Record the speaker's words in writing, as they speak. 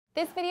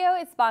This video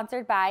is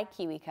sponsored by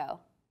KiwiCo.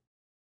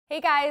 Hey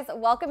guys,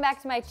 welcome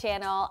back to my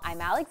channel. I'm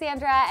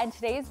Alexandra and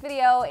today's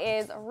video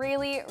is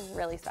really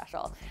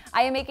special.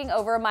 I am making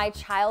over my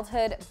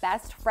childhood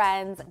best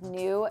friend's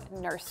new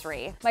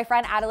nursery. My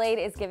friend Adelaide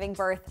is giving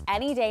birth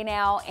any day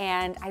now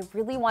and I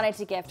really wanted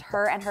to gift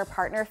her and her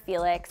partner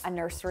Felix a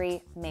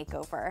nursery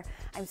makeover.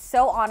 I'm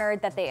so honored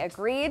that they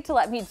agreed to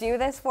let me do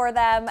this for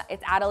them.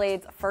 It's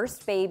Adelaide's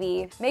first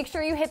baby. Make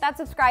sure you hit that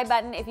subscribe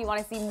button if you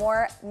want to see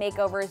more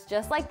makeovers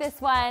just like this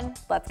one.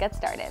 Let's get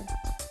started.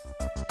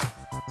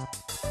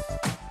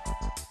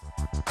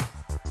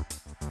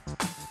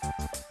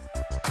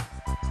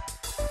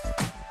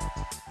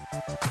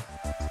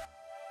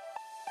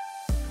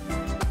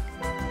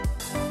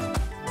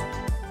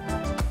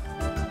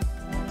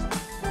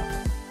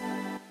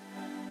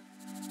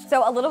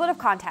 So a little bit of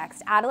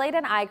context, Adelaide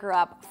and I grew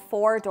up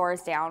 4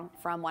 doors down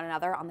from one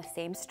another on the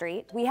same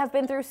street. We have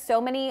been through so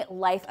many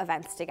life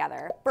events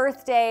together.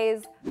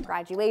 Birthdays,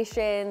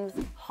 graduations,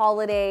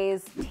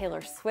 holidays,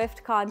 Taylor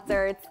Swift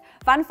concerts.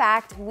 Fun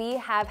fact, we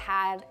have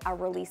had a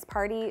release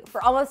party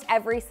for almost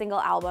every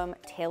single album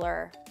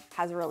Taylor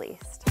has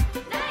released.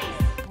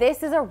 Nice.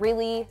 This is a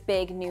really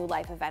big new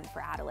life event for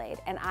Adelaide,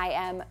 and I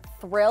am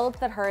thrilled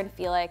that her and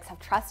Felix have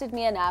trusted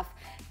me enough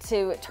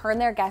to turn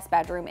their guest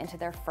bedroom into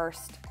their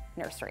first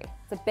nursery.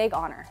 It's a big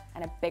honor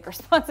and a big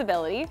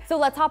responsibility. So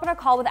let's hop on a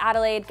call with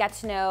Adelaide, get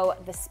to know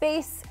the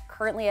space,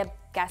 currently a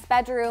guest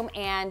bedroom,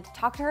 and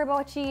talk to her about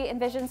what she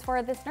envisions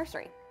for this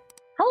nursery.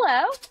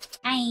 Hello.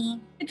 Hi.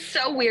 It's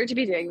so weird to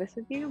be doing this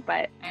with you,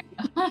 but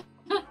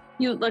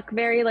you look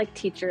very like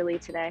teacherly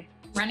today.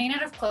 Running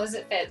out of clothes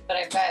that fit, but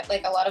I've got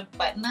like a lot of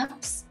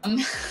button-ups.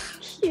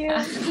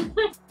 Cute.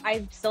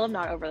 I still am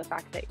not over the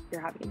fact that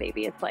you're having a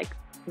baby. It's like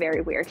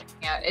very weird.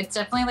 Yeah, it's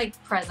definitely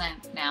like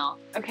present now.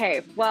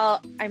 Okay,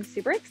 well, I'm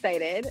super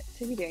excited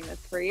to be doing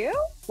this for you.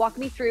 Walk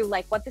me through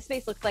like what the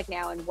space looks like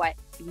now and what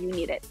you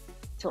need it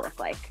to look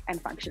like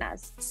and function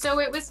as. So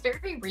it was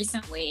very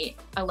recently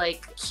a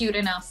like cute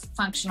enough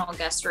functional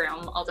guest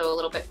room, although a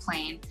little bit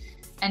plain.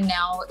 And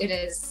now it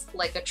is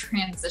like a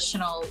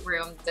transitional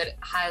room that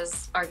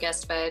has our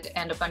guest bed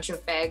and a bunch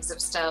of bags of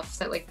stuff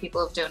that like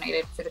people have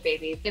donated for the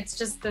baby. It's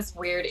just this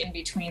weird in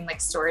between like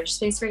storage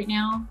space right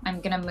now. I'm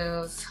gonna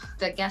move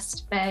the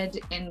guest bed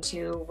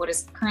into what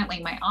is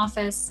currently my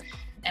office.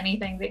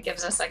 Anything that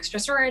gives us extra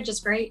storage is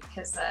great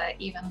because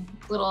even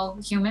little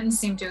humans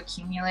seem to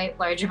accumulate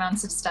large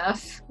amounts of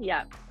stuff.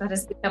 Yeah. That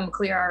has become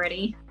clear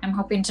already. I'm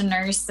hoping to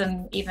nurse,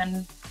 and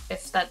even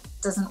if that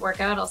doesn't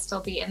work out, I'll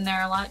still be in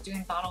there a lot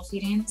doing bottle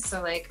feeding.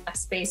 So like a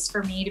space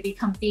for me to be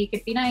comfy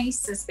could be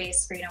nice, a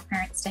space for,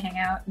 parents to hang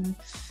out, and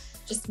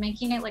just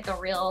making it like a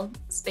real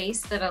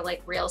space that a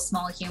like real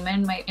small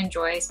human might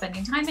enjoy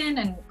spending time in,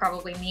 and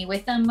probably me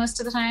with them most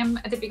of the time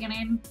at the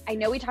beginning. I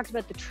know we talked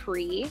about the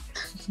tree.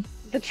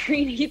 The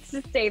tree needs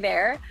to stay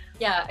there.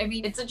 Yeah, I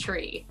mean, it's a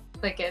tree.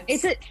 Like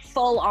it's a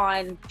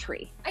full-on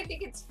tree. I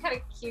think it's kind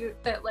of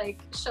cute that like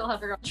she'll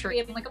have her own tree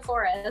in like a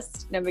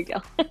forest. No big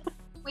deal.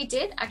 We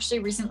did actually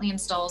recently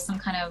install some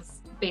kind of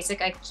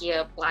basic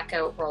IKEA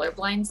blackout roller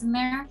blinds in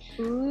there.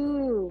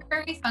 Ooh.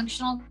 Very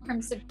functional in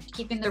terms of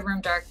keeping the room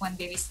dark when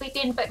baby's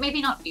sleeping, but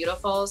maybe not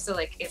beautiful. So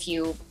like if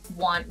you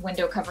want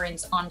window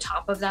coverings on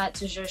top of that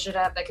to zhuzh it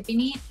up, that could be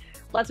neat.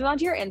 Let's move on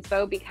to your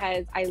inspo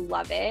because I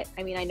love it.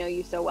 I mean, I know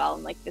you so well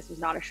and like this was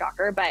not a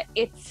shocker, but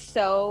it's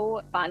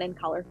so fun and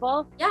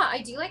colorful. Yeah,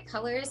 I do like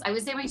colors. I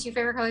would say my 2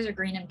 favorite colors are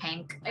green and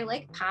pink. I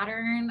like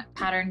pattern.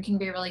 Pattern can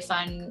be a really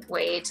fun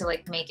way to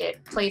like make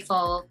it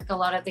playful. A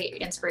lot of the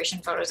inspiration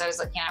photos I was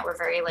looking at were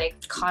very like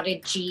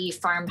cottagey,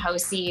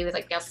 farmhousey with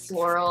like a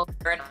floral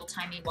or an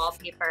old-timey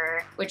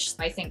wallpaper, which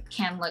I think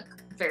can look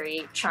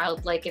very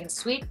childlike and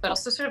sweet, but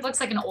also sort of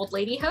looks like an old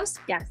lady house.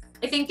 Yes.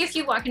 I think if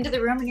you walk into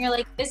the room and you're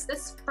like, is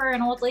this for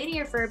an old lady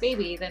or for a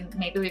baby? Then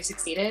maybe we've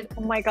succeeded.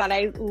 Oh my God,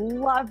 I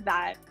love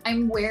that.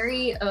 I'm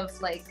wary of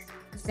like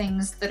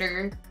things that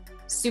are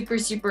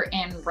super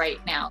in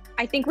right now.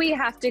 I think we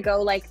have to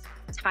go like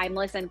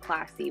timeless and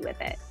classy with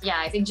it. Yeah,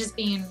 I think just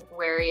being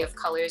wary of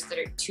colors that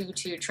are too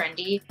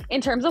trendy.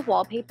 In terms of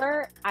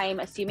wallpaper,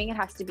 I'm assuming it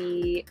has to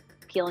be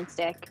peel and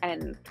stick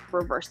and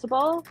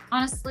reversible.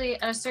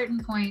 Honestly, at a certain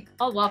point,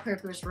 all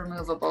wallpaper is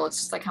removable. It's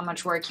just like how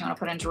much work you want to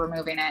put into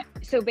removing it.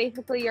 So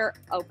basically you're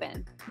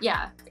open.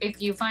 Yeah,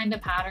 if you find a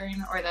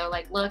pattern or the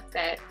like look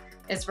that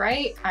is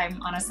right, I'm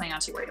honestly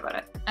not too worried about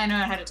it. I know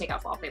how to take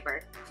off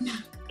wallpaper.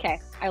 Okay,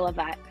 I love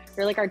that.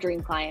 You're like our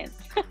dream client.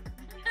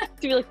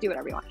 Do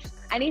whatever you want.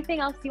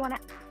 Anything else you want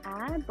to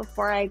add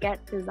before I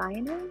get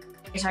designing?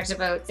 We talked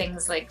about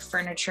things like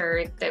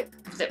furniture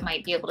that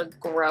might be able to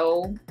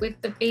grow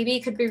with the baby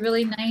could be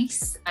really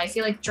nice. I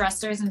feel like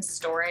dressers and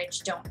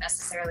storage don't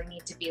necessarily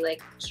need to be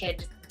like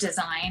kid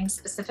designed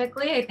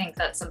specifically. I think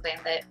that's something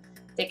that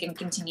they can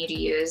continue to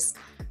use.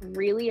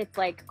 Really, it's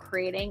like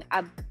creating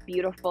a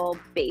beautiful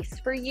base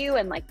for you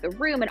and like the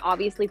room, and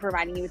obviously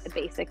providing you with the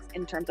basics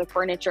in terms of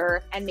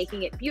furniture and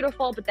making it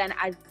beautiful. But then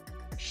as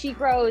she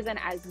grows and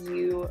as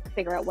you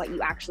figure out what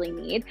you actually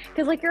need.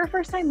 Because like you're a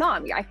first time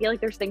mom, I feel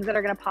like there's things that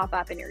are going to pop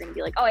up and you're going to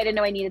be like, oh, I didn't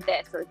know I needed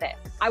this or this.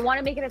 I want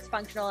to make it as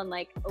functional and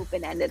like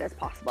open-ended as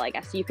possible, I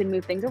guess. So you can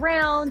move things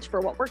around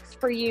for what works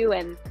for you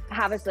and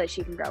have it so that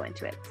she can grow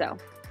into it. So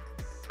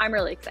I'm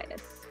really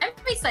excited. I'm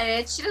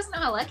excited. She doesn't know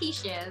how lucky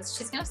she is.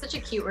 She's gonna have such a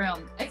cute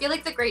room. I feel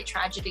like the great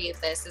tragedy of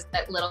this is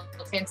that little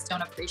kids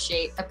don't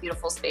appreciate a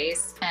beautiful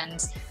space.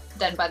 And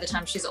then by the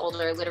time she's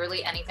older,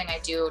 literally anything I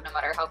do, no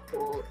matter how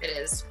cool it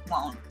is,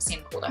 won't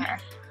seem cool to her.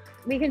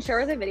 We can show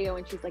her the video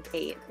when she's like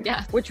 8.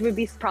 Yeah. Which would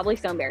be probably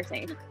so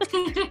embarrassing.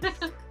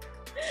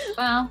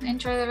 Well,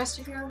 enjoy the rest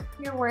of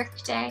your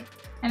work day.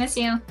 I miss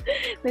you.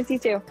 Miss you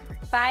too.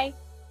 Bye.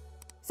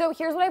 So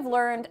here's what I've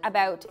learned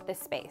about this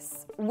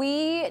space.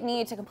 We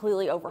need to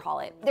completely overhaul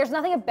it. There's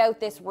nothing about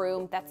this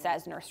room that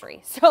says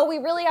nursery, so we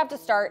really have to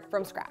start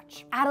from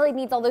scratch. Adelaide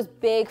needs all those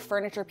big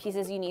furniture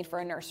pieces you need for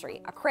a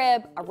nursery. A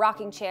crib, a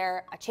rocking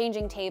chair, a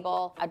changing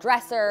table, a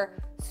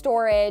dresser,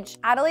 storage.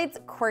 Adelaide's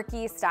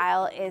quirky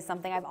style is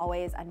something I've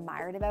always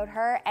admired about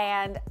her,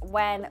 and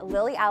when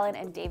Lily Allen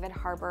and David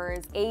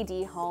Harbour's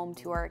AD home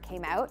tour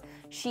came out,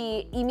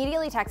 she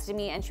immediately texted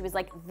me and she was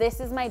like, this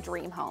is my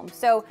dream home.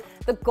 So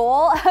the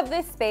goal of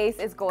this space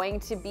is going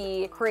to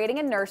be creating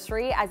a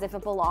nursery as if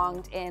it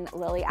belonged in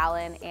Lily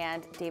Allen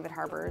and David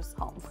Harbour's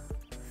home.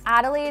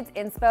 Adelaide's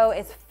inspo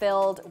is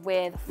filled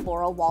with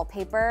floral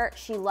wallpaper.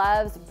 She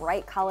loves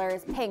bright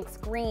colors, pinks,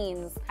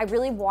 greens. I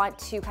really want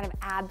to kind of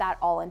add that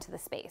all into the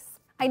space.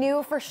 I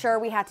knew for sure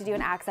we had to do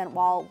an accent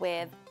wall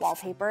with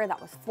wallpaper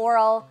that was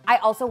floral. I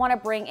also want to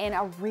bring in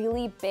a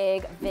really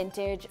big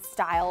vintage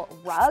style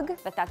rug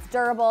that's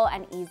durable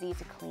and easy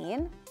to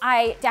clean.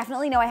 I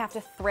definitely know I have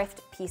to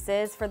thrift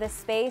pieces for this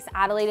space.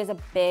 Adelaide is a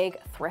big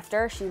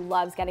thrifter. She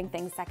loves getting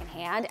things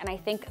secondhand, and I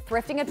think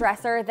thrifting a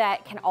dresser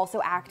that can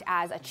also act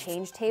as a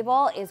change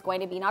table is going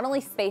to be not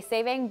only space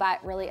saving,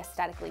 but really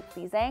aesthetically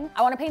pleasing.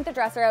 I want to paint the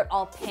dresser out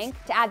all pink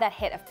to add that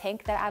hit of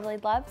pink that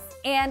Adelaide loves.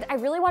 And I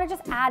really want to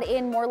just add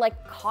in more like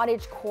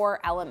cottagecore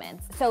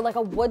elements. So like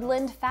a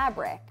woodland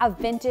fabric, a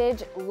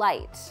vintage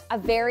light, a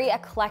very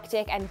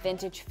eclectic and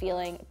vintage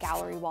feeling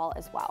gallery wall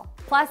as well.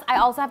 Plus, I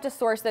also have to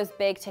source those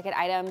big ticket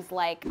items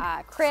like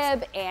a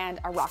crib and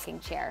a rocking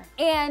chair.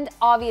 And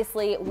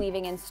obviously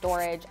weaving in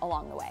storage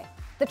along the way.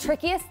 The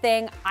trickiest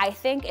thing, I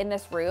think, in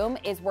this room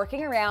is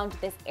working around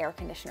this air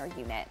conditioner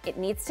unit. It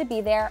needs to be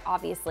there,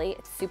 obviously.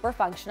 It's super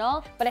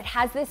functional, but it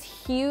has this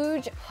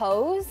huge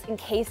hose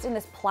encased in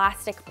this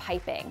plastic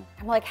piping.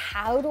 I'm like,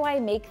 how do I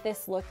make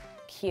this look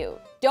cute?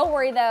 Don't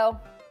worry though,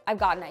 I've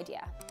got an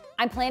idea.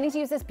 I'm planning to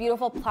use this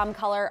beautiful plum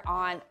color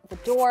on the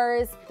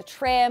doors, the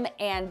trim,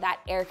 and that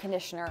air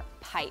conditioner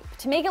pipe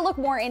to make it look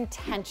more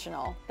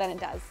intentional than it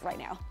does right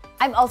now.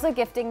 I'm also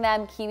gifting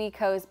them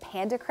KiwiCo's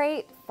Panda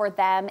Crate for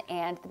them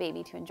and the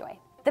baby to enjoy.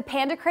 The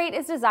Panda Crate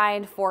is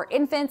designed for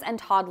infants and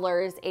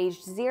toddlers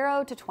aged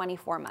 0 to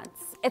 24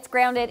 months. It's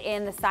grounded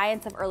in the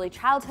science of early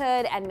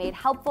childhood and made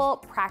helpful,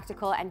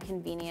 practical, and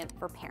convenient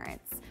for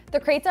parents. The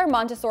crates are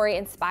Montessori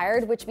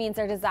inspired, which means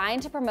they're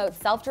designed to promote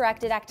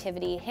self-directed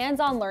activity,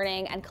 hands-on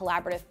learning, and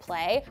collaborative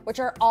play, which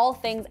are all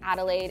things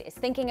Adelaide is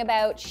thinking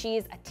about.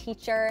 She's a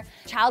teacher.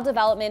 Child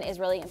development is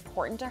really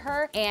important to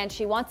her, and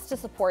she wants to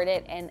support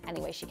it in any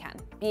way she can.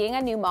 Being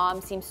a new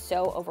mom seems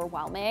so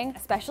overwhelming,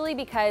 especially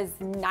because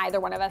neither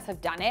one of us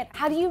have done it.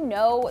 How do you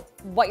know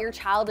what your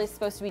child is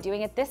supposed to be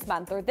doing at this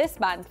month or this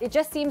month? It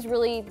just seems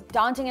really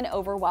daunting and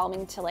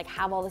overwhelming to like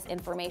have all this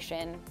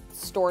information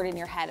stored in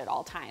your head at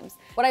all times.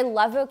 What I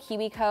love about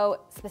KiwiCo,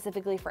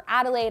 specifically for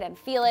Adelaide and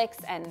Felix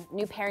and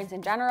new parents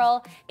in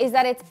general, is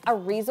that it's a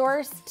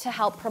resource to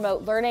help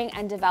promote learning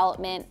and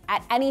development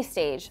at any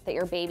stage that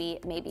your baby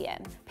may be in.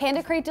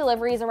 Panda Crate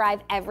deliveries arrive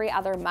every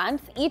other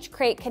month. Each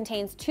crate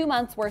contains 2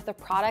 months worth of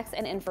products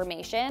and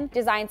information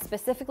designed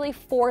specifically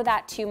for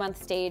that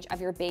 2-month stage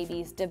of your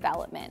baby's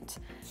development.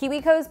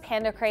 KiwiCo's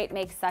Panda Crate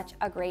makes such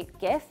a great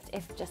gift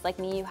if, just like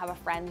me, you have a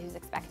friend who's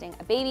expecting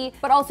a baby,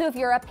 but also if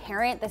you're a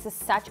parent, this is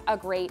such a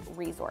great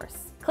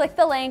resource. Click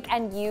the link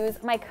and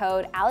use my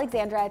code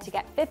Alexandra to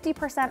get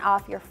 50%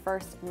 off your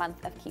first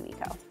month of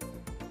KiwiCo.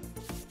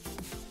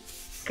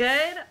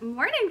 Good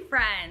morning,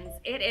 friends.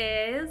 It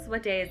is,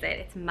 what day is it?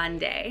 It's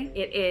Monday.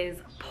 It is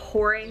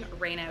pouring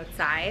rain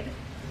outside.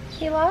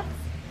 Hey, love.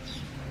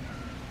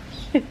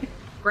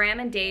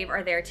 Graham and Dave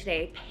are there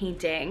today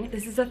painting.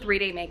 This is a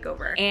 3-day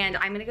makeover and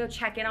I'm gonna go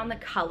check in on the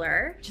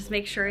color, just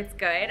make sure it's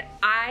good.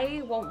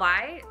 I won't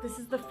lie, this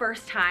is the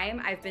first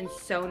time I've been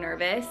so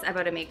nervous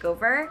about a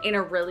makeover in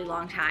a really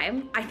long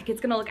time. I think it's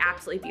gonna look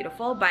absolutely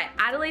beautiful, but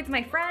Adelaide's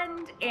my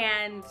friend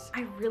and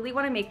I really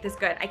wanna make this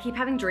good. I keep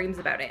having dreams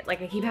about it.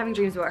 Like I keep having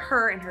dreams about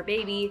her and her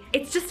baby.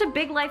 It's just a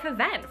big life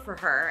event for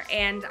her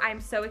and I'm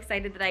so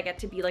excited that I get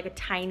to be like a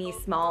tiny,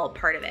 small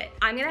part of it.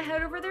 I'm gonna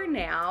head over there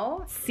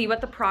now, see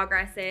what the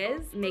progress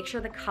is, make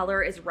sure the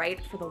color is right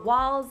for the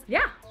walls.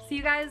 Yeah, see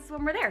you guys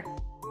when we're there.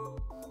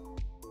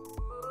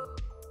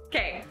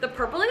 Okay, the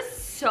purple is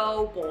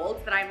so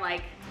bold that I'm a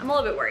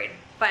little bit worried,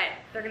 but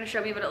they're gonna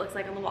show me what it looks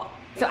like on the wall.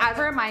 So as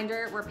a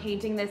reminder, we're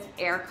painting this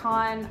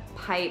aircon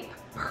pipe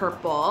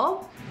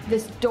purple.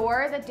 This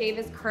door that Dave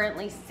is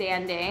currently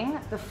sanding,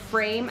 the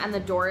frame and the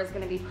door is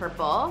gonna be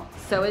purple.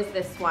 So is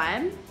this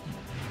one.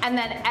 And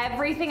then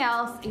everything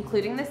else,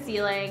 including the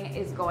ceiling,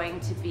 is going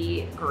to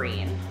be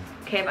green.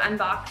 Okay, I've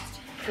unboxed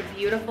the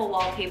beautiful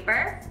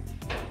wallpaper.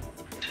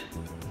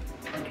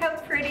 Look how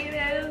pretty it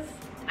is.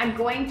 I'm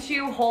going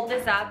to hold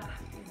this up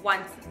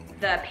once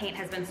the paint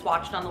has been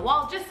swatched on the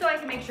wall, just so I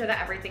can make sure that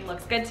everything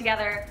looks good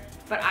together.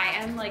 But I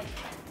am like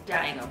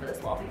dying over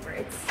this wallpaper.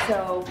 It's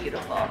so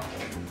beautiful.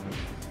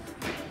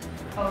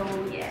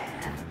 Oh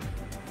yeah.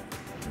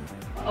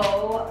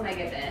 Oh my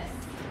goodness.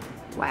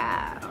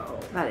 Wow,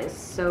 that is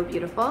so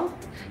beautiful.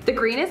 The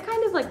green is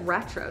kind of like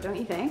retro, don't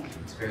you think?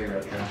 It's very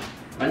retro.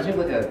 Reminds me of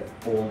like an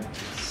old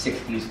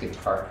 60s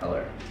guitar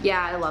color.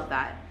 Yeah, I love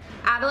that.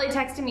 Adelaide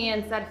texted me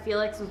and said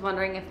Felix was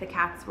wondering if the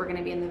cats were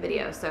gonna be in the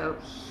video, so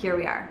here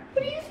we are.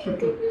 What do you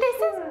think? This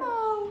is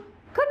Mo.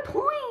 Good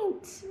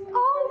point.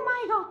 Oh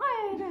my God.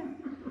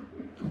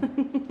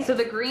 So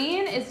the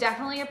green is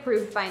definitely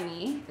approved by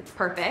me. It's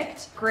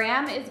perfect.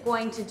 Graham is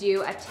going to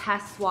do a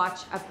test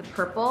swatch of the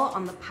purple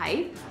on the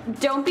pipe.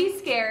 Don't be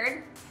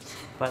scared.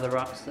 By the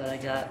rocks that I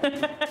got.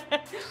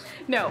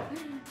 No.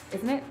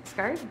 Isn't it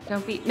scarred?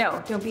 Don't be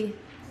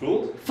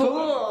Fooled?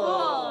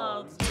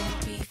 fooled.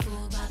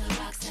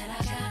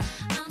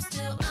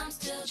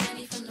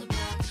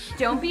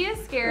 Don't be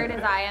as scared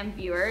as I am,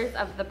 viewers,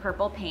 of the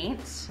purple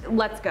paint.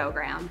 Let's go,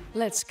 Graham.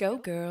 Let's go,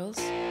 girls.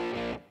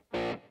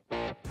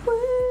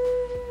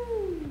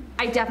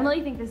 I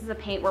definitely think this is a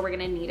paint where we're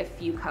gonna need a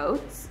few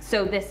coats,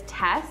 so this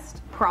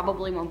test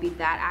probably won't be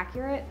that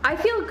accurate. I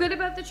feel good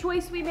about the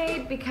choice we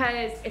made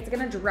because it's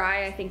gonna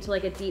dry, I think, to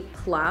like a deep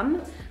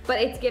plum, but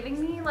it's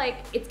giving me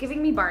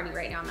Barney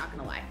right now, I'm not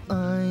gonna lie.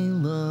 I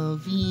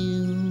love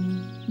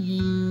you,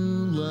 you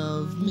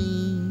love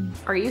me.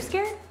 Are you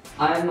scared?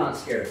 I'm not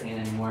scared of paint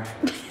anymore.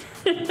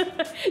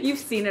 You've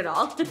seen it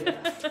all.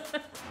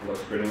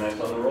 Looks pretty nice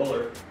on the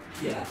roller.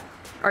 Yeah.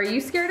 Are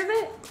you scared of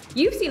it?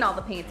 You've seen all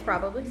the paints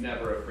probably.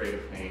 Never afraid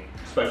of paint,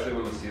 especially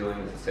when the ceiling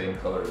is the same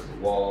color as the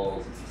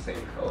walls, it's the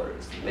same color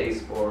as the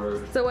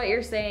baseboard. So what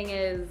you're saying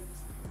is,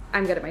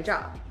 I'm good at my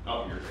job.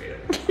 Oh, you're great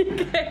at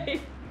it.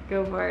 Okay,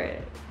 go for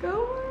it.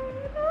 Go for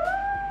it.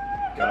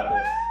 Ah. Got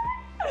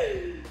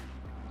this.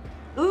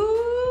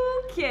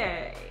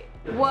 Okay.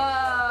 Whoa.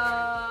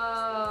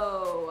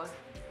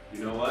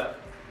 You know what?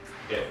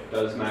 It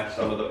does match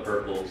some of the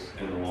purples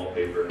in the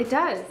wallpaper. It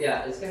does.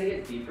 Yeah, it's gonna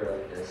get deeper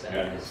like this. Yeah.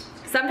 Anyways.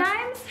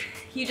 Sometimes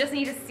you just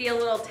need to see a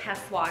little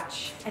test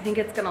watch. I think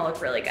it's gonna look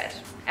really good.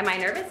 Am I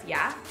nervous?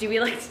 Yeah. Do we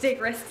like to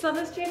take risks on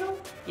this channel?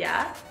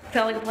 Yeah.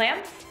 Sound like a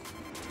plan?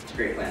 It's a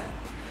great plan.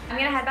 I'm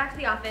gonna head back to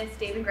the office.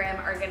 Dave and Graham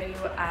are gonna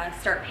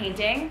start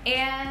painting,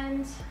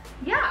 and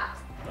yeah.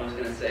 I was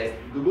gonna say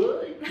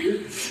goodbye.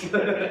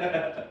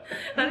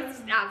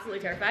 That's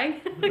absolutely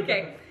terrifying.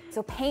 Okay.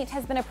 So paint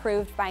has been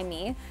approved by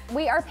me.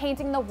 We are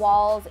painting the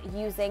walls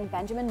using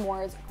Benjamin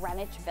Moore's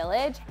Greenwich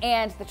Village,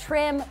 and the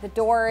trim, the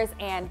doors,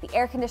 and the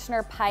air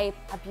conditioner pipe,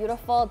 a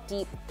beautiful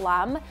deep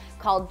plum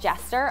called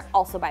Jester,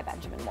 also by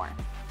Benjamin Moore.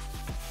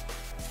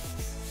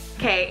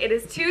 Okay, it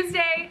is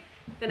Tuesday.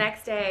 The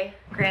next day,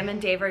 Graham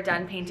and Dave are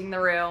done painting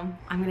the room.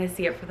 I'm gonna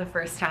see it for the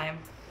first time.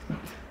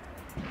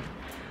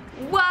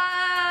 Whoa!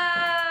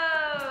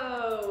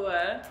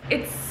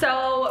 It's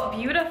so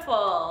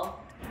beautiful.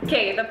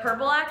 Okay, the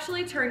purple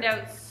actually turned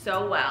out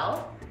so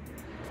well.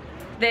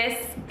 This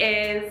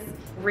is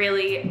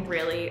really,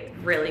 really,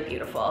 really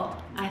beautiful.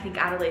 I think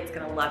Adelaide's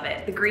gonna love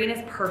it. The green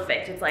is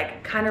perfect. It's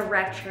like kind of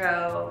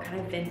retro, kind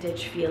of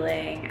vintage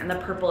feeling, and the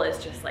purple is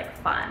just like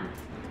fun.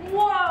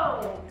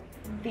 Whoa!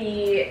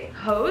 The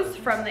hose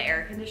from the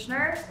air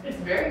conditioner. It's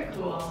very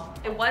cool.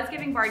 It was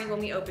giving Barney when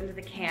we opened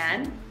the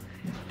can,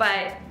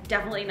 but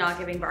definitely not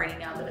giving Barney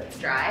now that it's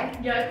dry.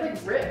 Yeah,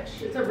 it's like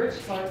rich. It's a rich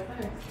color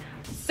thing.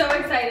 So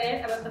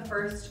excited about the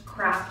first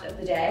craft of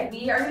the day.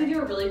 We are gonna do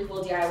a really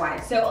cool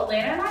DIY. So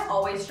Alana and I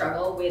always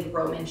struggle with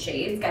Roman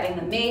shades. Getting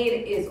them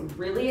made is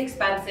really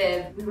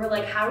expensive. We were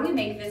like, how do we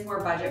make this more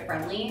budget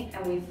friendly?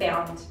 And we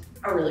found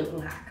a really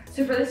cool hack.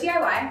 So for this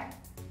DIY,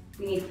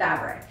 we need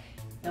fabric.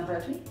 No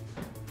approach me.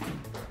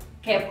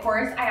 Okay, of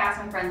course, I asked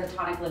my friends at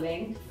Tonic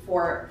Living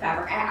for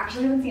fabric. I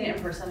actually haven't seen it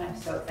in person, I'm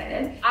so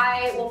excited.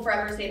 I will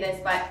forever say this,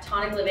 but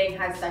Tonic Living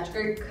has such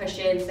good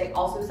cushions. They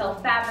also sell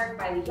fabric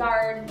by the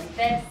yard, like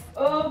this.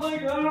 Oh my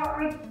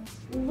God,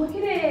 look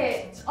at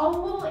it. All the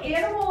little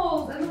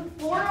animals and the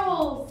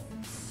florals.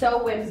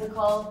 So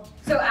whimsical.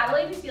 So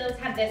Adelaide and Felix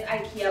had this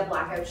IKEA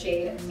blackout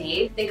shade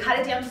made. They cut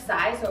it down to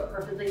size so it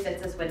perfectly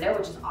fits this window,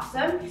 which is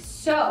awesome.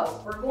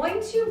 So we're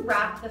going to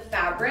wrap the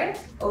fabric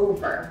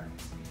over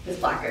this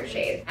blackout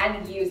shade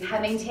and use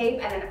hemming tape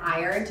and an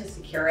iron to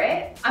secure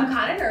it. I'm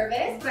kind of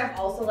nervous, but I'm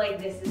also like,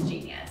 this is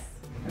genius.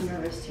 I'm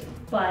nervous too.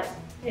 But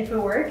if it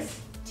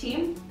works,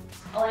 team,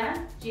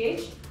 Alana,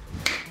 GH.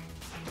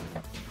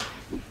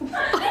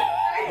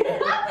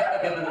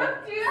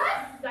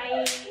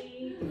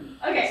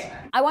 Okay,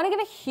 I want to give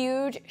a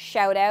huge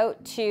shout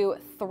out to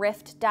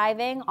Thrift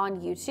Diving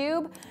on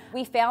YouTube.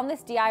 We found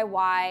this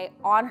DIY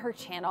on her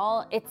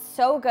channel. It's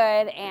so good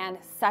and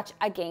such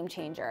a game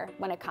changer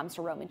when it comes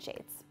to Roman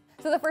shades.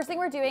 So the first thing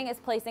we're doing is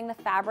placing the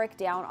fabric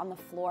down on the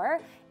floor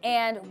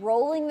and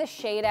rolling the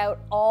shade out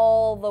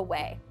all the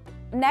way.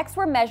 Next,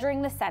 we're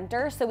measuring the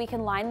center so we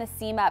can line the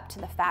seam up to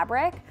the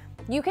fabric.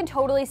 You can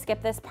totally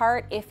skip this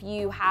part if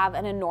you have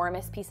an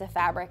enormous piece of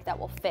fabric that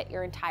will fit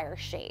your entire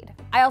shade.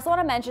 I also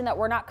want to mention that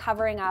we're not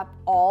covering up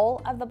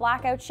all of the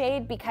blackout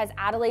shade because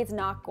Adelaide's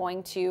not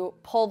going to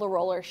pull the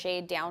roller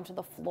shade down to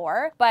the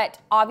floor, but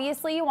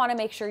obviously you want to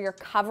make sure you're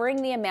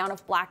covering the amount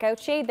of blackout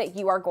shade that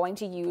you are going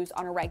to use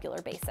on a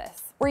regular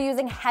basis. We're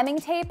using hemming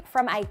tape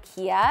from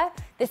IKEA.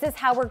 This is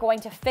how we're going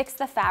to fix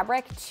the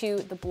fabric to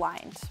the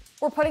blind.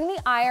 We're putting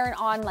the iron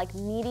on like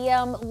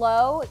medium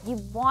low. You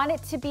want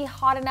it to be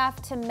hot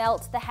enough to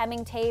melt the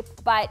hemming tape,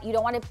 but you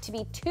don't want it to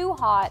be too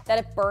hot that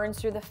it burns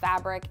through the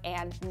fabric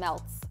and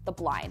melts the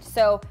blind.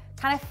 So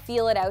kind of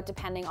feel it out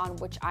depending on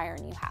which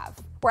iron you have.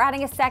 We're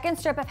adding a second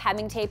strip of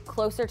hemming tape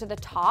closer to the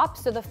top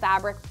so the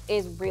fabric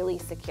is really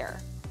secure.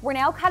 We're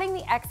now cutting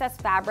the excess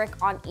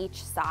fabric on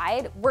each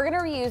side. We're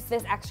gonna reuse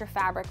this extra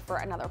fabric for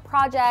another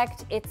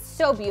project. It's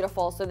so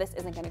beautiful, so this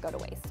isn't gonna go to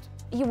waste.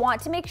 You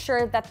want to make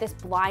sure that this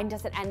blind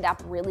doesn't end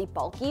up really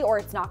bulky or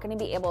it's not gonna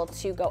be able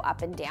to go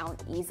up and down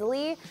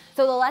easily.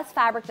 So the less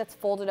fabric that's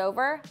folded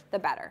over, the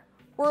better.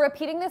 We're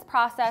repeating this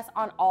process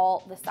on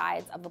all the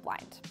sides of the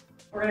blind.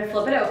 We're gonna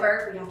flip it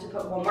over. We have to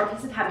put one more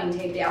piece of hemming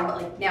tape down,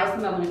 but like now's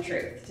the moment of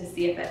truth to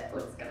see if it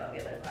looks good on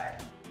the other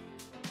side.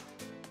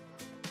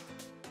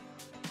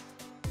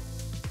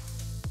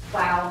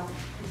 Wow,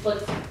 this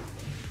looks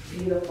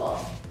beautiful.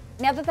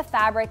 Now that the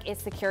fabric is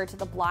secured to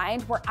the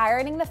blind, we're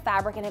ironing the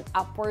fabric in an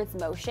upwards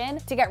motion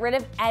to get rid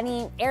of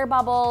any air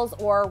bubbles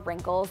or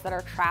wrinkles that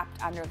are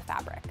trapped under the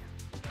fabric.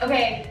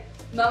 Okay,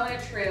 moment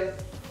of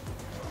truth.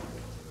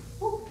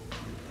 Ooh.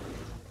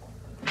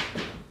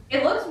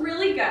 It looks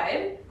really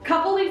good.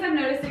 Couple things I'm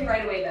noticing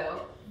right away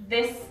though.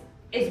 This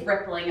is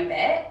rippling a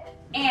bit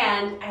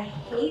and I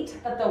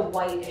hate that the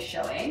white is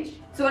showing.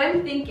 So what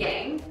I'm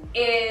thinking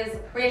is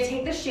we're gonna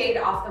take the shade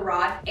off the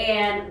rod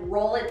and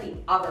roll it the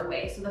other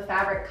way so the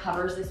fabric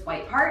covers this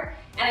white part.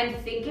 And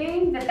I'm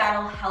thinking that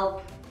that'll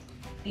help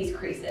these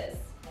creases.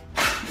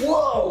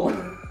 Whoa!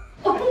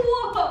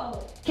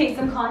 Whoa! Okay,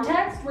 some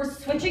context. We're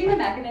switching the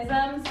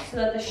mechanisms so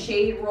that the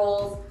shade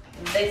rolls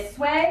this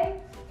way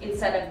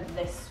instead of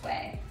this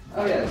way.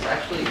 Oh yeah,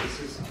 this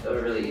is a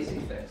really easy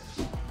fix.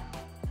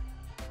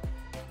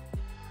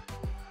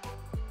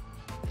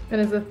 And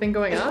is the thing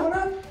going up? Oh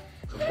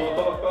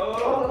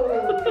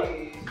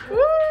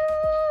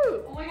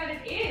my god,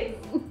 it is!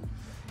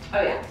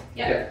 Oh yeah.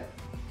 Yep.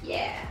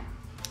 Yeah.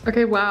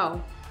 Okay,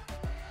 wow.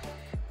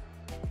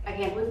 I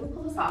can't believe we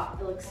pulled this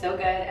off. It looks so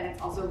good and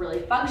it's also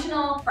really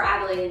functional for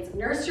Adelaide's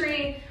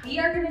nursery. We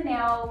are gonna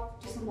now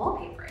do some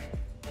wallpapering.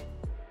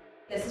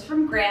 This is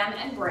from Graham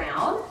and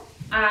Brown.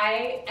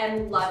 I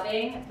am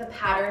loving the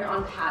pattern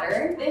on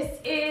pattern. This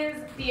is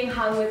being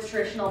hung with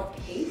traditional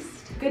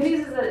paste. Good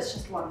news is that it's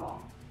just one wall,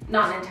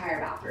 not an entire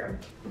bathroom.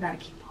 We gotta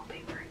keep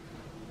wallpapering.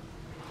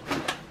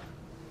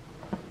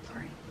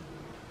 Sorry.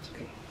 It's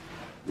okay.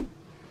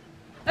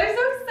 I'm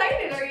so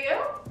excited, are you?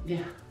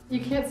 Yeah.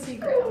 You can't see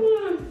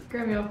Graham.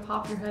 Graham, you'll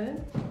pop your head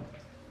in?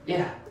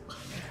 Yeah.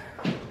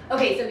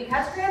 Okay, so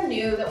because Graham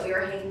knew that we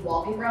were hanging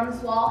wallpaper on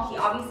this wall, he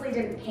obviously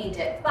didn't paint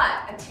it,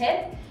 but a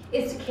tip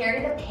is to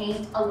carry the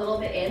paint a little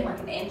bit in, like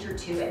 1 inch or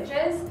 2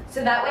 inches.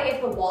 So that way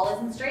if the wall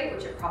isn't straight,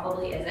 which it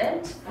probably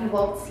isn't, you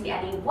won't see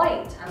any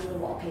white under the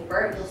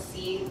wallpaper. You'll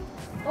see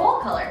the wall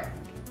color.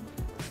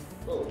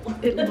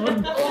 It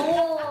looks.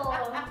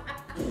 Oh.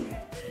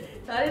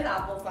 That is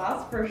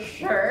applesauce for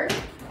sure.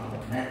 Oh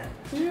man.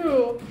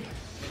 Ew.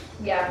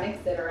 Yeah,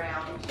 mix it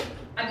around.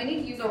 I'm gonna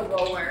use a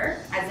roller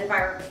as if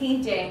I were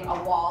painting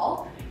a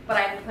wall, but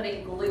I'm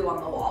putting glue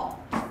on the wall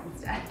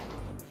instead.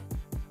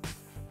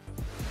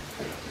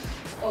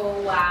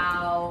 Oh,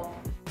 wow.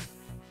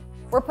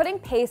 We're putting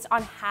paste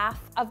on half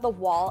of the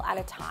wall at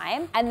a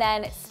time and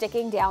then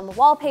sticking down the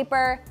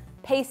wallpaper,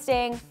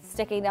 pasting,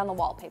 sticking down the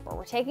wallpaper.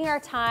 We're taking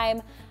our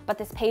time, but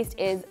this paste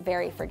is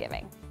very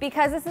forgiving.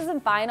 Because this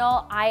isn't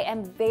vinyl, I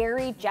am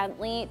very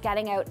gently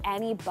getting out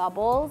any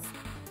bubbles.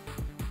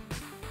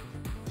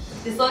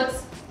 This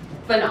looks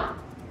phenomenal.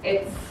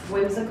 It's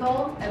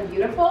whimsical and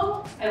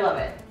beautiful. I love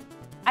it.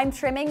 I'm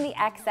trimming the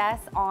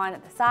excess on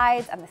the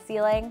sides and the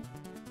ceiling.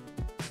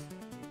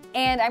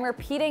 And I'm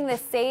repeating the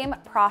same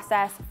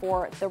process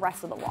for the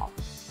rest of the wall.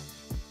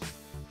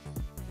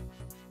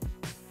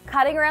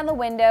 Cutting around the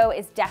window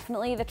is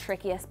definitely the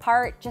trickiest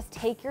part. Just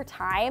take your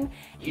time.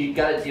 You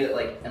gotta do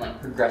it in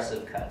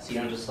progressive cuts. You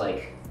don't just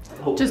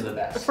hope Just for the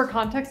best. for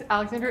context,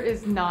 Alexandra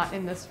is not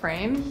in this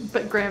frame,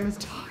 but Graham is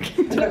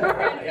talking to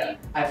her. Yeah.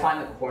 I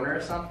find the corner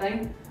of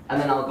something,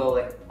 and then I'll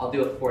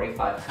do a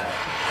 45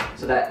 cut,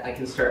 so that I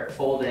can start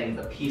folding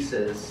the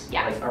pieces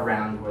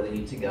around where they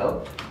need to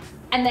go.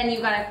 And then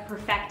you gotta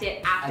perfect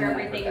it after And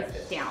then everything perfect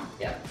is it. down.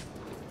 Yeah.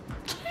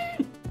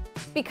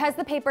 Because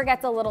the paper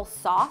gets a little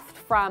soft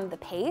from the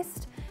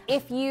paste,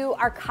 If you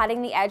are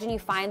cutting the edge and you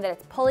find that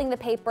it's pulling the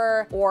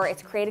paper or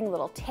it's creating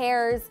little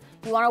tears,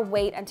 you wanna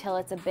wait until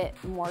it's a bit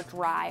more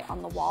dry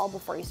on the wall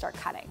before you start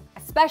cutting,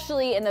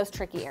 especially in those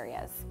tricky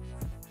areas.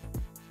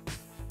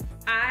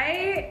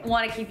 I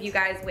want to keep you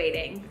guys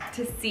waiting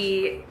to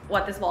see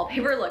what this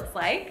wallpaper looks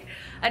like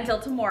until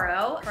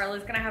tomorrow.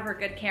 Carla's gonna have her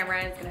good camera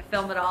and is gonna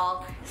film it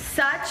all.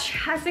 Such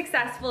a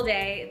successful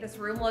day. This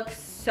room looks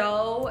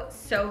so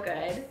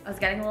good. I was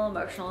getting a little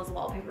emotional as the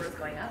wallpaper was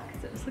going up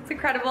because it just looks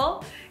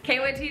incredible.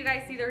 Can't wait till you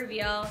guys see the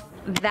reveal.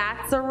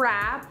 That's a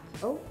wrap.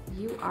 Oh,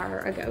 you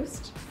are a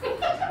ghost.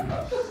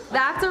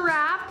 That's a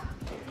wrap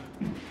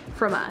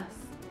from us.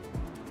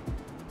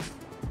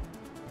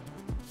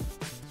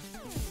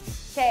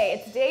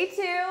 Okay, it's day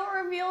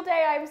 2, reveal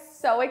day. I'm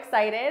so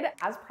excited.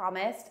 As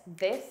promised,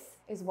 this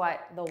is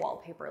what the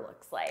wallpaper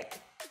looks like.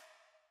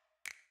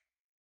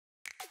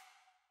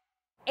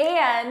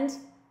 And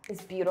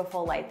this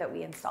beautiful light that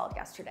we installed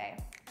yesterday.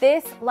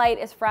 This light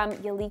is from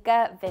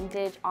Yalika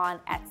Vintage on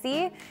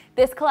Etsy.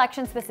 This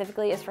collection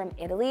specifically is from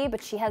Italy,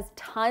 but she has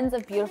tons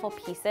of beautiful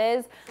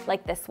pieces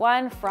like this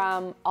one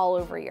from all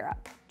over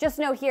Europe. Just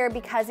know here,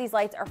 because these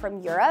lights are from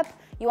Europe,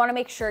 you wanna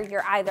make sure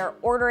you're either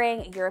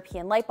ordering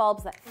European light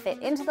bulbs that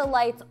fit into the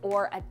lights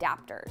or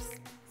adapters.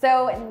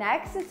 So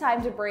next it's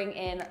time to bring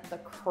in the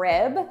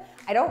crib.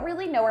 I don't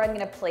really know where I'm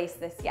gonna place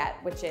this yet,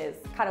 which is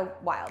kind of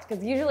wild,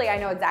 because usually I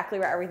know exactly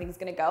where everything's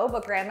gonna go,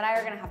 but Graham and I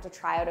are gonna have to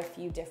try out a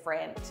few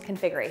different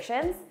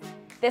configurations.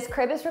 This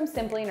crib is from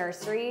Simply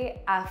Nursery,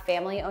 a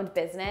family-owned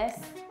business.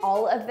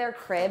 All of their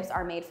cribs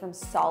are made from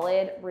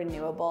solid,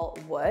 renewable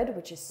wood,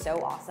 which is so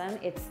awesome.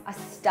 It's a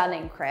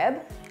stunning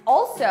crib.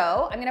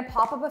 Also, I'm gonna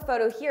pop up a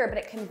photo here, but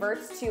it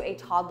converts to a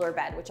toddler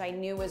bed, which I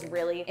knew was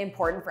really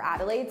important for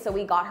Adelaide. So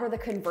we got her the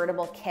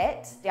convertible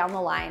kit. Down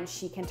the line,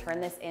 she can turn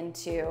this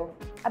into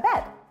a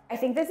bed. I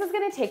think this is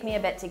gonna take me a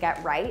bit to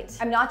get right.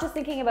 I'm not just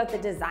thinking about the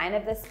design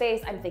of this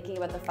space, I'm thinking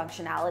about the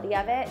functionality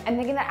of it. I'm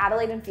thinking that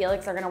Adelaide and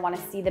Felix are gonna wanna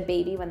see the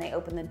baby when they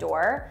open the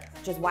door,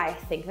 which is why I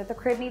think that the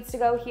crib needs to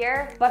go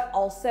here. But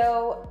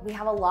also, we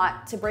have a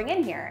lot to bring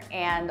in here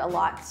and a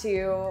lot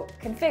to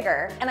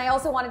configure. And I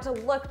also want it to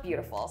look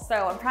beautiful.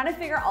 So I'm trying to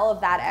figure all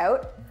of that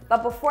out.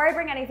 But before I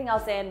bring anything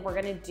else in, we're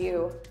gonna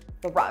do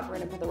the rug. We're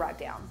gonna put the rug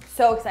down.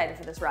 So excited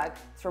for this rug.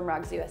 It's from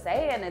Rugs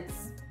USA and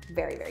it's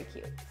very, very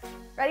cute.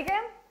 Ready,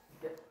 Graham?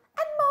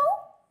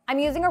 I'm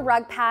using a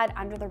rug pad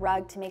under the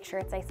rug to make sure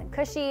it's nice and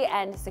cushy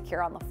and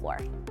secure on the floor.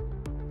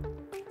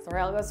 So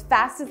I'll go as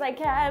fast as I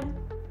can.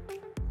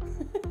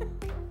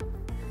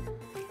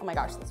 Oh my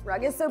gosh, this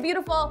rug is so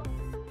beautiful.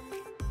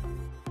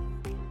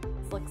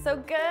 This looks so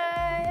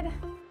good.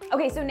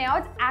 Okay, so now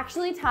it's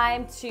actually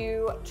time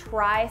to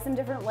try some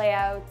different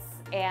layouts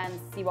and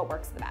see what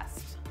works the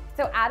best.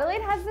 So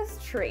Adelaide has this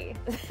tree.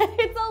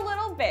 It's a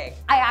little big.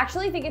 I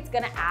actually think it's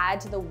gonna add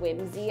to the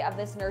whimsy of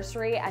this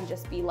nursery and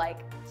just be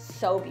like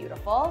so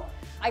beautiful.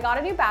 I got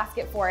a new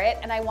basket for it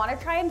and I wanna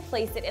try and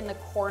place it in the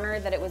corner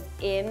that it was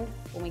in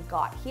when we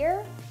got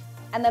here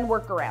and then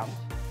work around.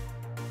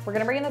 We're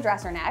gonna bring in the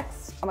dresser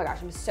next. Oh my gosh,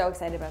 I'm so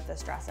excited about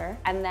this dresser.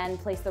 And then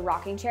place the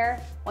rocking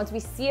chair. Once we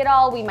see it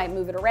all, we might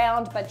move it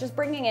around, but just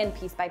bringing in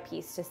piece by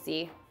piece to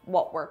see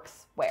what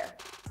works where.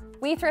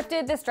 We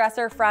thrifted this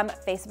dresser from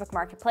Facebook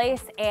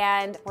Marketplace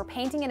and we're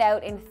painting it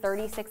out in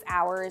 36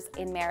 hours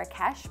in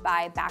Marrakesh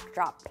by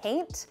Backdrop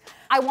Paint.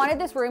 I wanted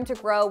this room to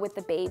grow with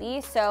the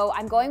baby, so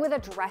I'm going with a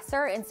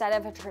dresser instead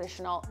of a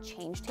traditional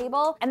change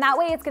table. And that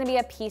way it's gonna be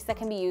a piece that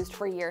can be used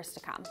for years to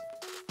come.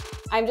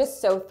 I'm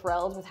just so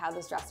thrilled with how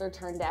this dresser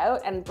turned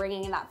out and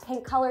bringing in that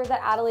pink color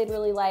that Adelaide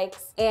really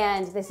likes.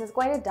 And this is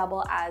going to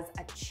double as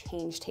a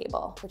change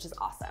table, which is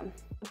awesome.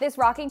 This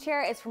rocking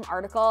chair is from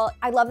Article.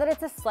 I love that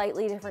it's a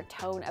slightly different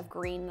tone of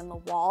green than the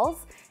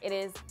walls. It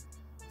is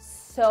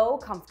so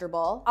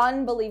comfortable,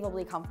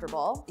 unbelievably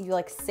comfortable. You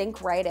like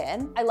sink right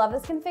in. I love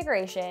this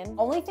configuration.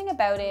 Only thing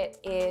about it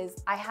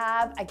is I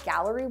have a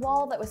gallery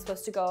wall that was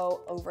supposed to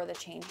go over the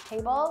change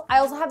table. I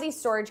also have these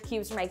storage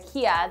cubes from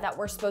IKEA that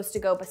were supposed to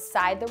go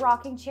beside the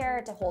rocking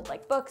chair to hold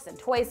like books and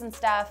toys and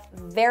stuff.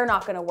 They're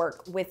not gonna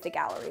work with the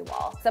gallery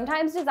wall.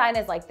 Sometimes design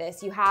is like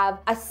this. You have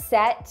a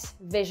set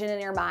vision in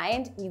your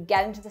mind, you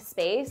get into the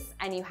space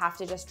and you have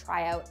to just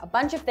try out a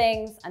bunch of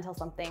things until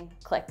something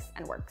clicks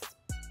and works.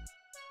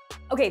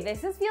 Okay,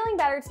 this is feeling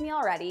better to me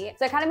already.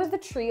 So I kind of moved the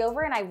tree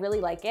over and I really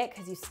like it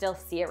because you still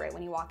see it right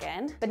when you walk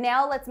in. But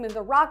now let's move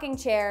the rocking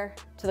chair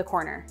to the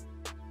corner.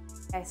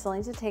 I still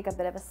need to take a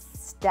bit of a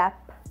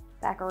step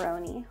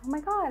backaroni. Oh my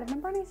God,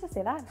 remember I used to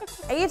say that?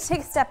 I need to take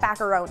a step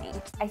backaroni.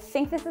 I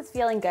think this is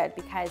feeling good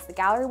because the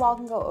gallery wall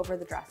can go over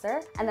the dresser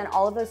and then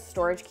all of those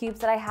storage cubes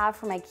that I have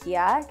from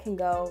IKEA can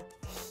go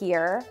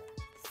here.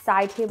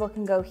 Side table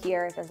can go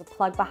here. There's a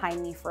plug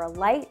behind me for a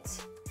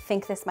light. I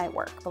think this might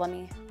work, but let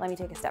me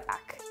take a step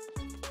back.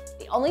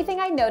 The only thing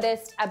I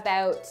noticed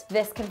about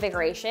this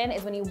configuration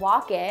is when you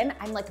walk in,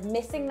 I'm like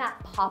missing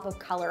that pop of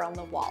color on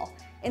the wall.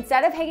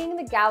 Instead of hanging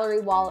the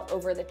gallery wall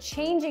over the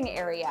changing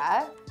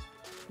area,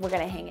 we're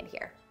gonna hang it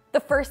here. The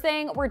first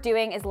thing we're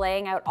doing is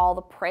laying out all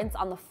the prints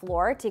on the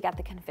floor to get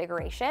the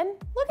configuration.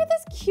 Look at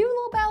this cute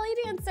little ballet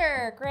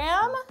dancer,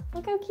 Graham.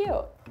 Look how cute.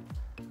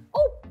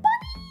 Oh, bunnies!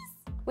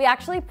 We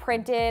actually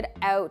printed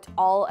out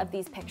all of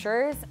these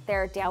pictures.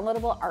 They're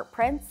downloadable art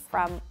prints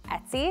from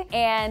Etsy,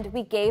 and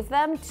we gave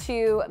them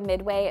to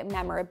Midway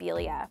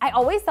Memorabilia. I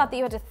always thought that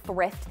you had to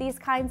thrift these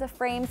kinds of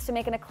frames to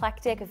make an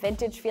eclectic,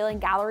 vintage feeling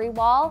gallery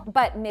wall,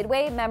 but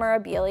Midway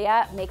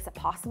Memorabilia makes it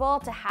possible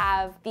to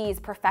have these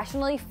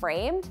professionally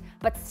framed,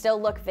 but still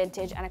look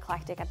vintage and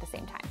eclectic at the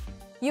same time.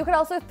 You could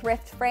also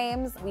thrift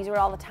frames. We do it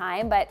all the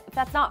time, but if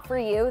that's not for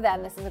you,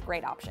 then this is a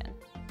great option.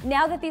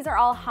 Now that these are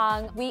all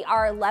hung, we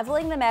are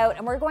leveling them out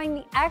and we're going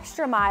the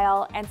extra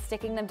mile and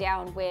sticking them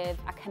down with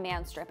a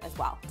command strip as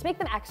well to make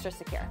them extra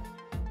secure.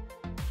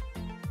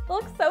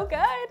 Looks so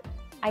good.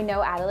 I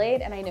know Adelaide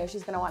and I know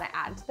she's gonna wanna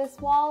add to this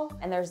wall,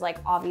 and there's like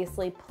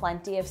obviously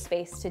plenty of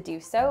space to do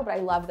so, but I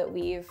love that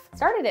we've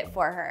started it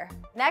for her.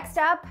 Next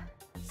up,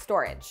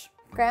 storage.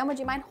 Graham, would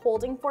you mind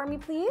holding for me,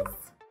 please?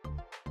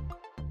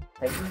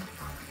 Thank you.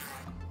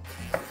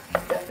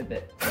 Just a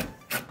bit.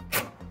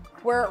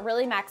 We're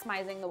really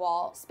maximizing the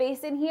wall space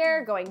in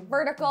here, going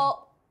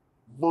vertical.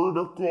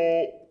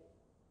 Vertical.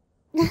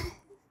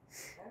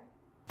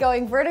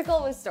 Going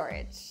vertical with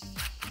storage.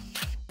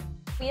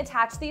 We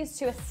attach these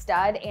to a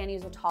stud and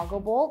use a toggle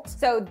bolt.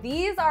 So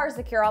these are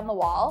secure on the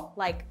wall,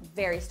 like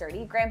very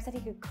sturdy. Graham said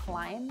he could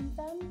climb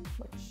them,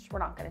 which we're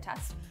not gonna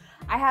test.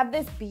 I have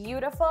this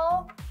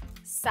beautiful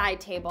side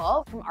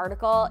table from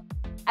Article,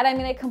 and I'm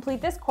gonna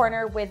complete this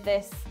corner with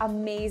this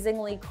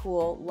amazingly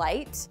cool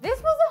light.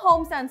 This was a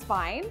HomeSense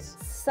find,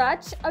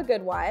 such a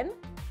good one.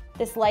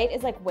 This light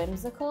is like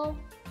whimsical,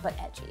 but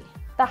edgy.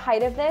 The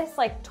height of this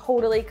like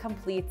totally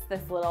completes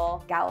this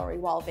little gallery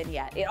wall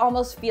vignette. It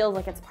almost feels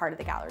like it's part of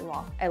the gallery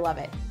wall. I love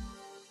it.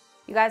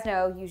 You guys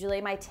know,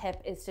 usually my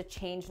tip is to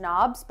change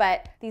knobs,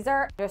 but these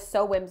are just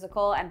so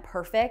whimsical and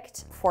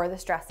perfect for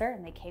this dresser,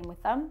 and they came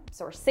with them.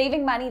 So we're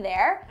saving money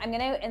there. I'm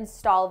gonna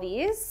install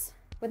these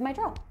with my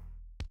drill.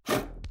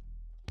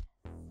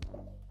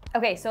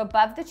 Okay, so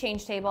above the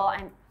change table,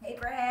 hey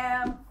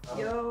Graham,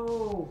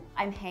 yo.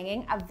 I'm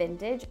hanging a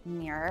vintage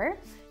mirror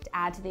to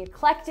add to the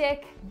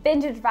eclectic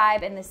vintage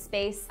vibe in this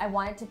space. I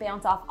want it to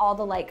bounce off all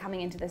the light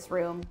coming into this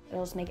room.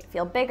 It'll just make it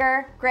feel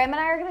bigger. Graham and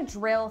I are gonna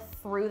drill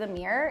through the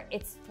mirror.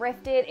 It's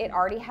thrifted, it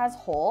already has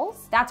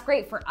holes. That's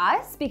great for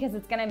us because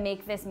it's gonna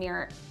make this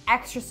mirror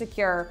extra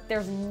secure.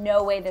 There's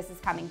no way this is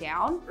coming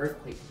down.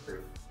 Earthquake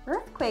proof.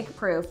 Earthquake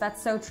proof,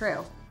 that's so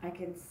true. I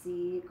can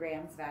see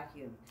Graham's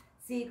vacuum.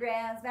 See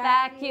Graham's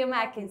Vacuum,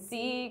 I can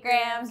see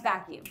Graham's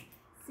vacuum.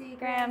 See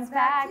Graham's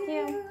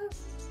vacuum.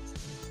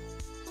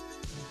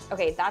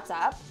 Okay, that's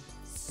up.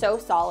 So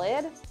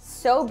solid,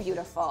 so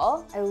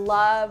beautiful. I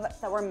love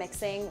that we're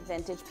mixing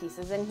vintage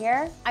pieces in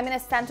here. I'm gonna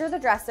center the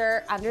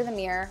dresser under the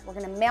mirror. We're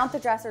gonna mount the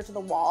dresser to the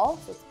wall,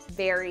 so it's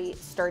very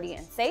sturdy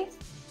and safe.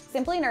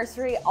 Simply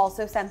Nursery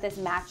also sent this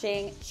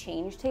matching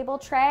change table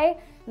tray.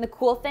 And the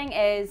cool thing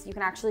is you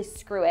can actually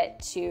screw it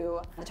to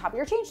the top of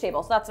your change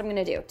table. So that's what I'm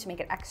gonna do to make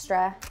it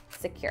extra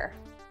secure.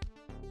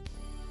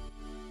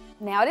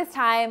 Now it is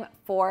time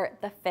for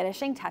the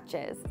finishing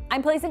touches.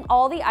 I'm placing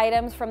all the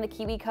items from the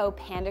KiwiCo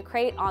Panda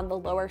Crate on the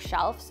lower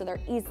shelf so they're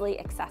easily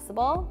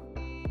accessible.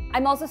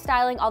 I'm also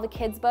styling all the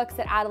kids' books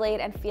that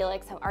Adelaide and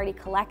Felix have already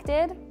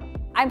collected.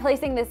 I'm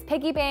placing this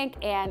piggy bank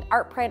and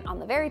art print on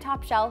the very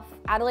top shelf.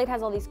 Adelaide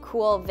has all these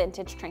cool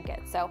vintage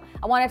trinkets, so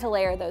I wanted to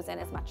layer those in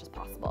as much as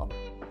possible.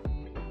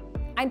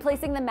 I'm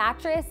placing the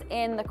mattress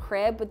in the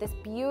crib with this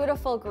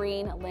beautiful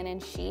green linen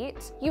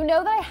sheet. You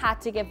know that I had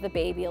to give the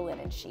baby a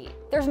linen sheet.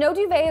 There's no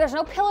duvet, there's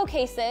no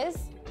pillowcases,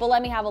 but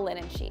let me have a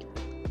linen sheet.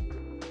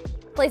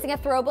 Placing a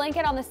throw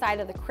blanket on the side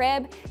of the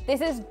crib.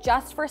 This is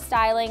just for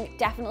styling,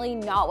 definitely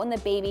not when the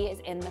baby is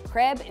in the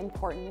crib,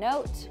 important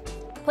note.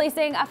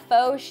 Placing a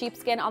faux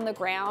sheepskin on the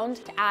ground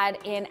to add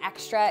in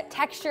extra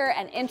texture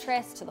and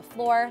interest to the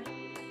floor.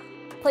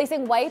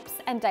 Placing wipes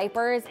and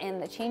diapers in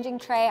the changing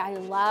tray. I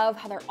love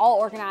how they're all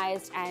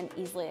organized and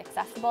easily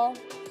accessible.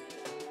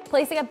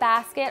 Placing a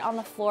basket on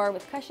the floor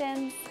with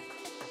cushions.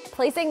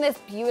 Placing this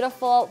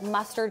beautiful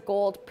mustard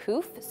gold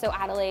poof so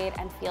Adelaide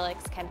and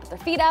Felix can put their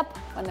feet up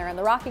when they're in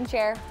the rocking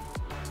chair.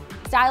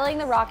 Styling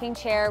the rocking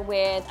chair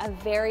with a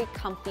very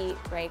comfy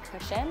gray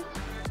cushion.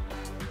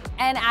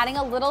 And adding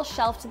a little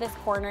shelf to this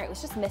corner. It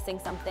was just missing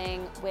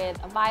something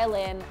with a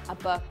violin, a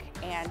book,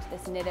 and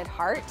this knitted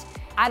heart.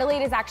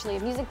 Adelaide is actually a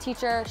music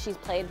teacher. She's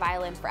played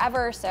violin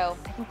forever, so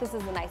I think this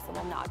is a nice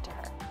little nod to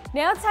her.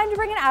 Now it's time to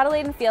bring in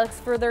Adelaide and Felix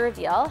for the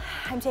reveal.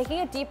 I'm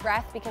taking a deep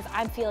breath because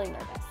I'm feeling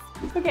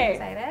nervous. Okay,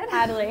 Excited?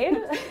 Adelaide.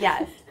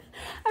 Yes.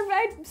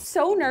 I'm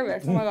so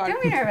nervous, oh my God.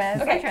 Don't be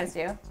nervous, Okay. I trust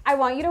you. I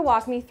want you to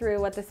walk me through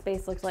what the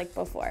space looked like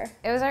before.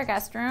 It was our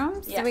guest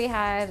room. So Yeah. we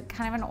had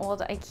kind of an old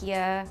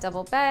IKEA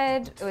double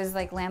bed. It was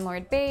like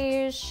landlord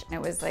beige. It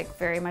was like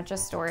very much a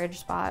storage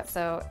spot.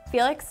 So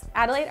Felix,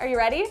 Adelaide, are you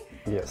ready?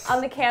 Yes. On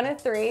the count of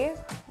 3,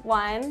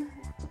 1,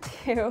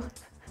 2,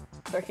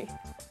 3.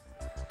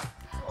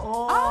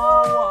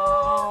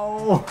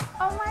 oh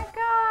my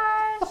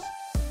gosh.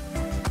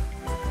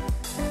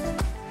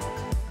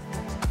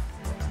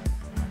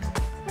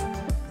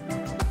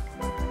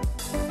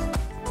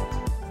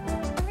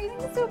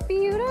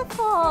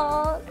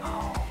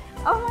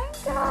 Oh my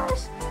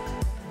gosh.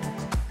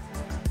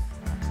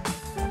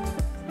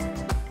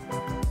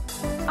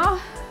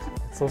 Oh.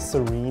 It's so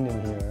serene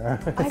in here.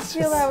 I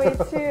feel that way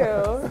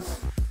too.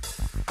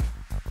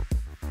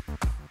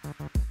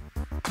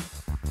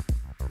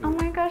 Oh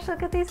my gosh,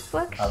 look at these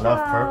bookshelves. I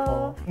love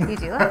purple. You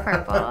do love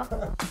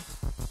purple.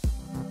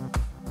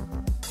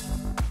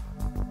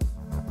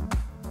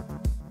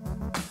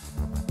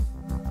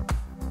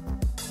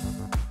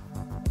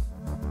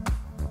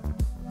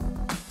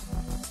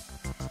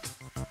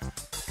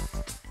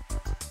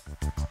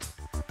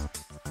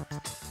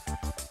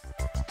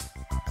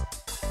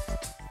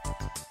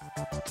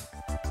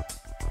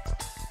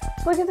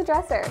 Look at the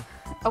dresser.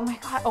 Oh my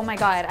god, oh my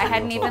god. I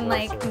hadn't even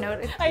like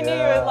noticed. I knew you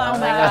would love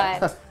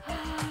that. Oh my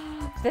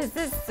god. This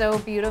is so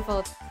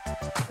beautiful.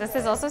 This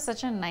is also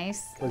such a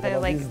nice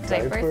like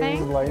diaper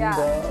thing.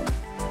 Yeah.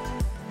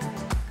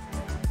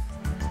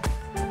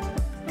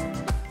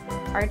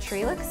 Our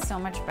tree looks so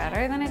much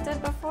better than it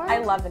did before. I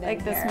love it in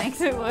Like here. this makes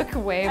it look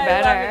way I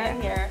better. love it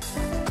in here.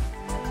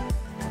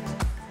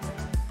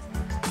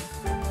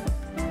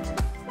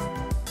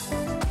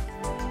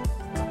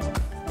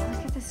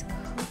 Look at this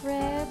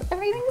crib.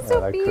 Everything's Oh, so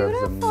that crib's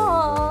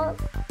beautiful.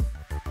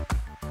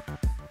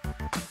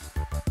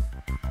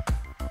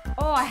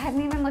 Oh, I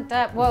hadn't even looked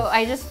up. Whoa,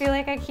 I just feel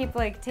like I keep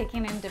like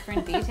taking in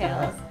different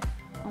details.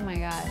 Oh my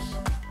gosh.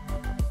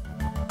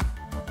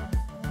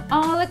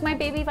 Oh, look, my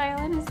baby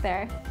violin is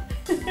there.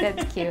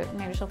 That's cute.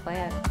 Maybe she'll play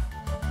it.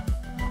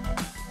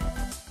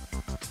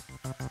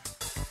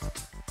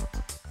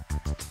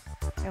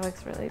 It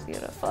looks really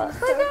beautiful.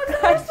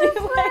 Look how much you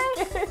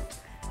like it.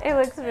 It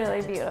looks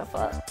really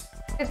beautiful.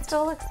 It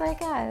still looks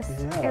like us.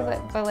 Yeah.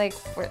 But like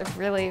a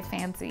really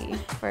fancy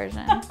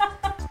version.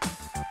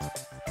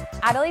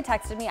 Adelaide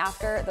texted me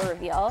after the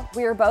reveal.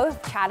 We were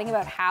both chatting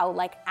about how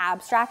like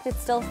abstract it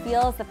still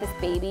feels that this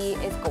baby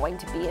is going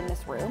to be in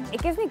this room.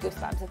 It gives me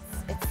goosebumps.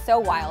 It's so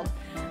wild.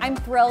 I'm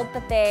thrilled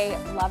that they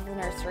love the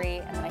nursery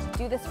and that I can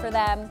do this for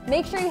them.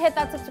 Make sure you hit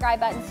that subscribe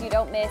button so you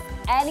don't miss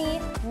any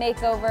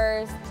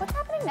makeovers. What's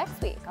happening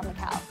next week on the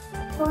Cal?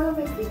 Going on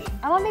vacation.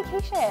 I'm on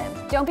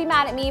vacation. Don't be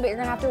mad at me, but you're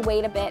gonna have to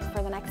wait a bit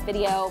for the next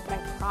video, but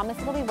I promise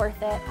it'll be worth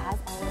it, as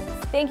always.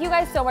 Thank you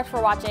guys so much for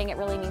watching. It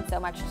really means so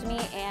much to me,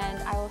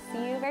 and I will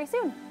see you very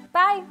soon.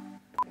 Bye.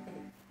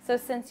 So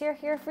since you're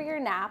here for your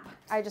nap,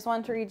 I just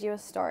wanted to read you a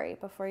story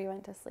before you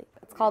went to sleep.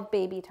 It's called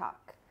Baby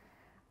Talk.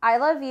 I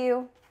love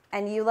you,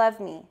 and you love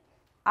me.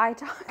 I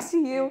talk to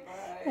you,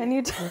 and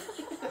you talk.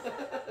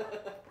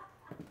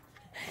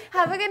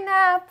 Have a good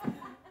nap.